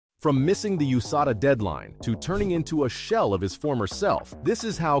From missing the USADA deadline to turning into a shell of his former self, this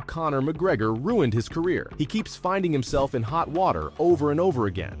is how Conor McGregor ruined his career. He keeps finding himself in hot water over and over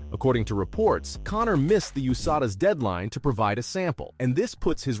again. According to reports, Conor missed the USADA's deadline to provide a sample, and this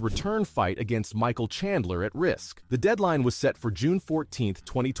puts his return fight against Michael Chandler at risk. The deadline was set for June 14,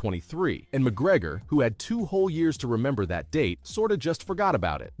 2023, and McGregor, who had 2 whole years to remember that date, sorta just forgot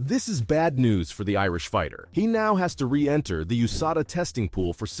about it. This is bad news for the Irish fighter. He now has to re-enter the USADA testing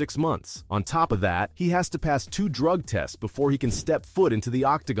pool for 6 months. On top of that, he has to pass 2 drug tests before he can step foot into the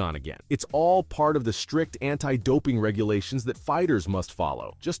octagon again. It's all part of the strict anti-doping regulations that fighters must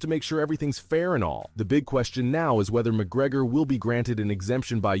follow, just to make sure everything's fair and all. The big question now is whether McGregor will be granted an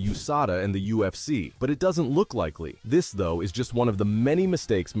exemption by USADA and the UFC, but it doesn't look likely. This, though, is just one of the many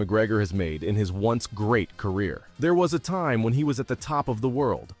mistakes McGregor has made in his once great career. There was a time when he was at the top of the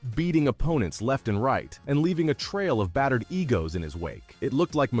world, beating opponents left and right, and leaving a trail of battered egos in his wake. It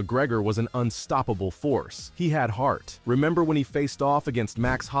looked like McGregor was an unstoppable force. He had heart. Remember when he faced off against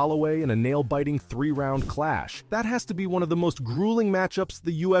Max Holloway in a nail-biting 3-round clash? That has to be one of the most grueling matchups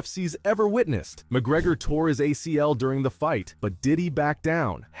the UFC's ever witnessed. McGregor tore his ACL during the fight, but did he back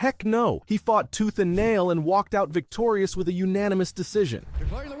down? Heck no! He fought tooth and nail and walked out victorious with a unanimous decision.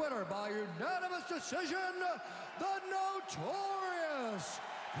 Declaring the winner by unanimous decision, the notorious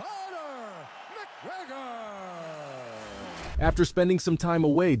Conor McGregor. After spending some time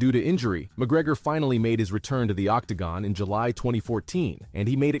away due to injury, McGregor finally made his return to the octagon in July 2014, and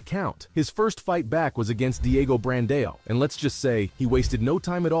he made it count. His first fight back was against Diego Brandao, and let's just say, he wasted no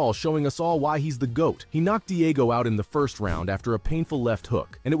time at all showing us all why he's the GOAT. He knocked Diego out in the first round after a painful left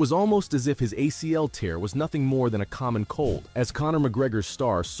hook, and it was almost as if his ACL tear was nothing more than a common cold. As Conor McGregor's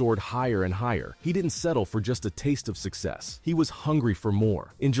star soared higher and higher, he didn't settle for just a taste of success. He was hungry for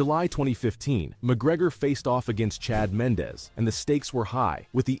more. In July 2015, McGregor faced off against Chad Mendes, and the stakes were high,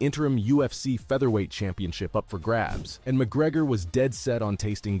 with the interim UFC featherweight championship up for grabs, and McGregor was dead set on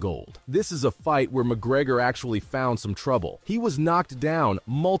tasting gold. This is a fight where McGregor actually found some trouble. He was knocked down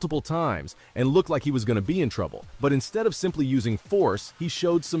multiple times and looked like he was going to be in trouble, but instead of simply using force, he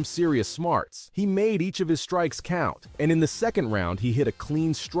showed some serious smarts. He made each of his strikes count, and in the second round, he hit a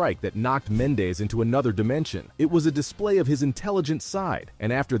clean strike that knocked Mendes into another dimension. It was a display of his intelligent side,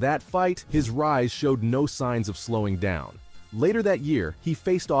 and after that fight, his rise showed no signs of slowing down. Later that year, he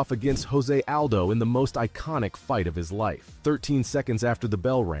faced off against Jose Aldo in the most iconic fight of his life. 13 seconds after the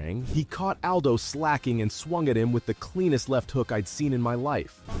bell rang, he caught Aldo slacking and swung at him with the cleanest left hook I'd seen in my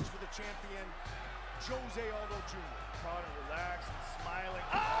life. For the champion, Jose Aldo Jr. Conor relaxed and smiling.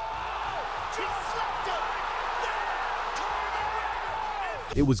 Oh! He slapped him!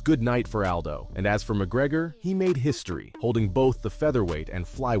 It was good night for Aldo, and as for McGregor, he made history, holding both the featherweight and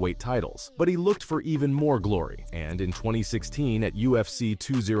flyweight titles. But he looked for even more glory, and in 2016 at UFC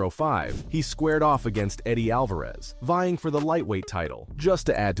 205, he squared off against Eddie Alvarez, vying for the lightweight title, just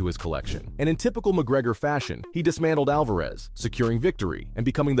to add to his collection. And in typical McGregor fashion, he dismantled Alvarez, securing victory and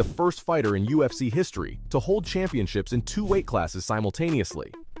becoming the first fighter in UFC history to hold championships in 2 weight classes simultaneously.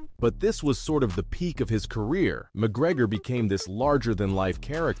 But this was sort of the peak of his career. McGregor became this larger-than-life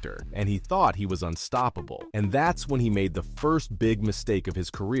character, and he thought he was unstoppable. And that's when he made the first big mistake of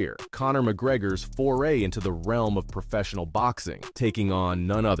his career, Conor McGregor's foray into the realm of professional boxing, taking on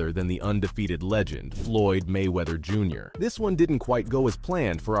none other than the undefeated legend, Floyd Mayweather Jr. This one didn't quite go as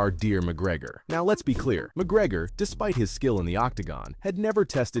planned for our dear McGregor. Now let's be clear, McGregor, despite his skill in the octagon, had never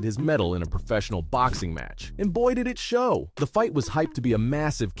tested his mettle in a professional boxing match. And boy did it show! The fight was hyped to be a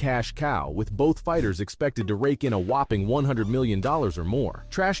massive cash cow, with both fighters expected to rake in a whopping $100 million or more.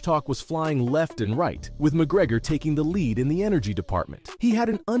 Trash talk was flying left and right, with McGregor taking the lead in the energy department. He had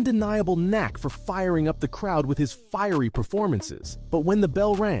an undeniable knack for firing up the crowd with his fiery performances. But when the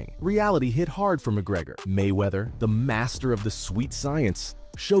bell rang, reality hit hard for McGregor. Mayweather, the master of the sweet science,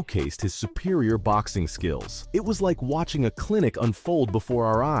 showcased his superior boxing skills. It was like watching a clinic unfold before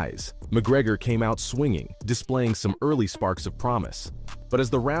our eyes. McGregor came out swinging, displaying some early sparks of promise. But as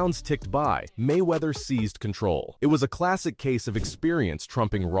the rounds ticked by, Mayweather seized control. It was a classic case of experience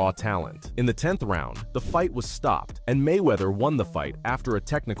trumping raw talent. In the 10th round, the fight was stopped, and Mayweather won the fight after a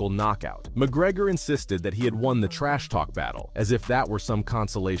technical knockout. McGregor insisted that he had won the trash talk battle, as if that were some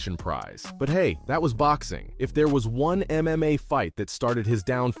consolation prize. But hey, that was boxing. If there was one MMA fight that started his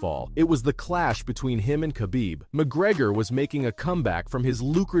downfall, it was the clash between him and Khabib. McGregor was making a comeback from his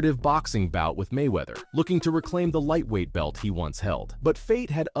lucrative boxing bout with Mayweather, looking to reclaim the lightweight belt he once held. But fate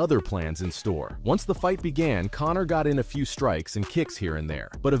had other plans in store. Once the fight began, Conor got in a few strikes and kicks here and there.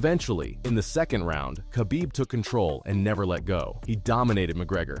 But eventually, in the second round, Khabib took control and never let go. He dominated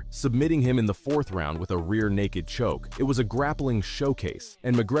McGregor, submitting him in the fourth round with a rear naked choke. It was a grappling showcase,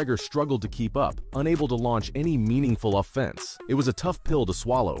 and McGregor struggled to keep up, unable to launch any meaningful offense. It was a tough pill to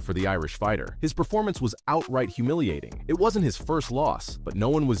swallow for the Irish fighter. His performance was outright humiliating. It wasn't his first loss, but no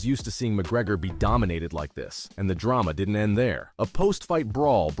one was used to seeing McGregor be dominated like this, and the drama didn't end there. A post-fight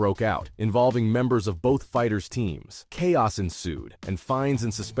brawl broke out, involving members of both fighters' teams. Chaos ensued, and fines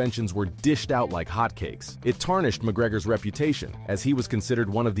and suspensions were dished out like hotcakes. It tarnished McGregor's reputation, as he was considered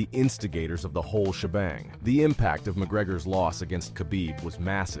one of the instigators of the whole shebang. The impact of McGregor's loss against Khabib was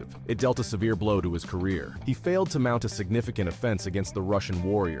massive. It dealt a severe blow to his career. He failed to mount a significant offense against the Russian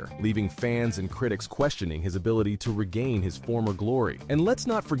warrior, leaving fans and critics questioning his ability to regain his former glory. And let's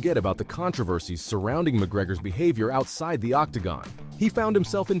not forget about the controversies surrounding McGregor's behavior outside the octagon. He found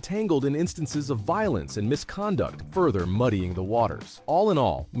himself entangled in instances of violence and misconduct, further muddying the waters. All in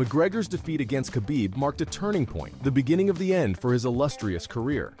all, McGregor's defeat against Khabib marked a turning point, the beginning of the end for his illustrious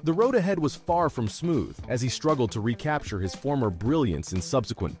career. The road ahead was far from smooth, as he struggled to recapture his former brilliance in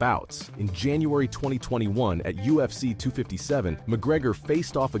subsequent bouts. In January 2021 at UFC 257, McGregor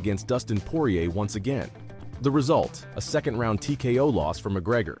faced off against Dustin Poirier once again. The result, a second-round TKO loss for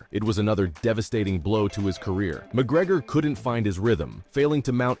McGregor. It was another devastating blow to his career. McGregor couldn't find his rhythm, failing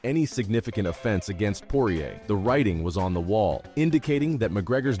to mount any significant offense against Poirier. The writing was on the wall, indicating that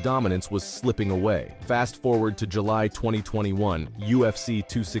McGregor's dominance was slipping away. Fast forward to July 2021, UFC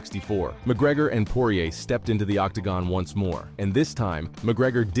 264. McGregor and Poirier stepped into the octagon once more, and this time,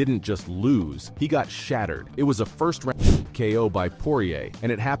 McGregor didn't just lose, he got shattered. It was a first-round KO by Poirier,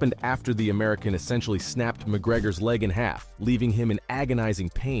 and it happened after the American essentially snapped McGregor's leg in half, leaving him in agonizing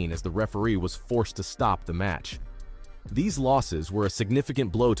pain as the referee was forced to stop the match. These losses were a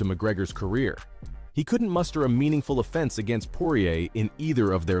significant blow to McGregor's career. He couldn't muster a meaningful offense against Poirier in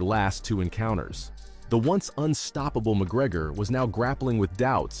either of their last two encounters. The once unstoppable McGregor was now grappling with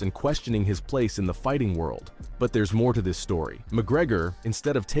doubts and questioning his place in the fighting world. But there's more to this story. McGregor,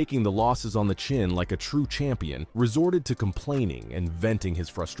 instead of taking the losses on the chin like a true champion, resorted to complaining and venting his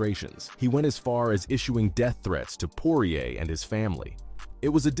frustrations. He went as far as issuing death threats to Poirier and his family. It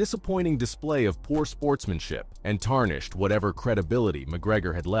was a disappointing display of poor sportsmanship and tarnished whatever credibility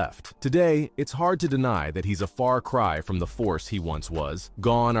McGregor had left. Today, it's hard to deny that he's a far cry from the force he once was.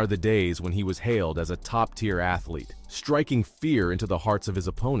 Gone are the days when he was hailed as a top-tier athlete, striking fear into the hearts of his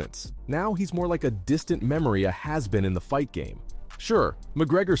opponents. Now he's more like a distant memory, a has-been in the fight game. Sure,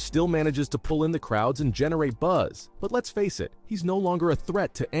 McGregor still manages to pull in the crowds and generate buzz, but let's face it, he's no longer a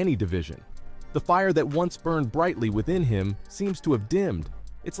threat to any division. The fire that once burned brightly within him seems to have dimmed.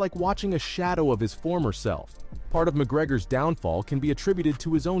 It's like watching a shadow of his former self. Part of McGregor's downfall can be attributed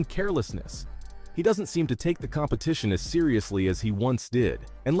to his own carelessness. He doesn't seem to take the competition as seriously as he once did.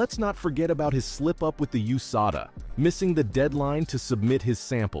 And let's not forget about his slip-up with the USADA, missing the deadline to submit his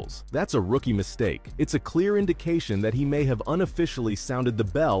samples. That's a rookie mistake. It's a clear indication that he may have unofficially sounded the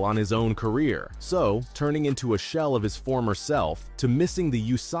bell on his own career. So, turning into a shell of his former self, to missing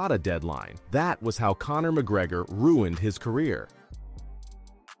the USADA deadline, that was how Conor McGregor ruined his career.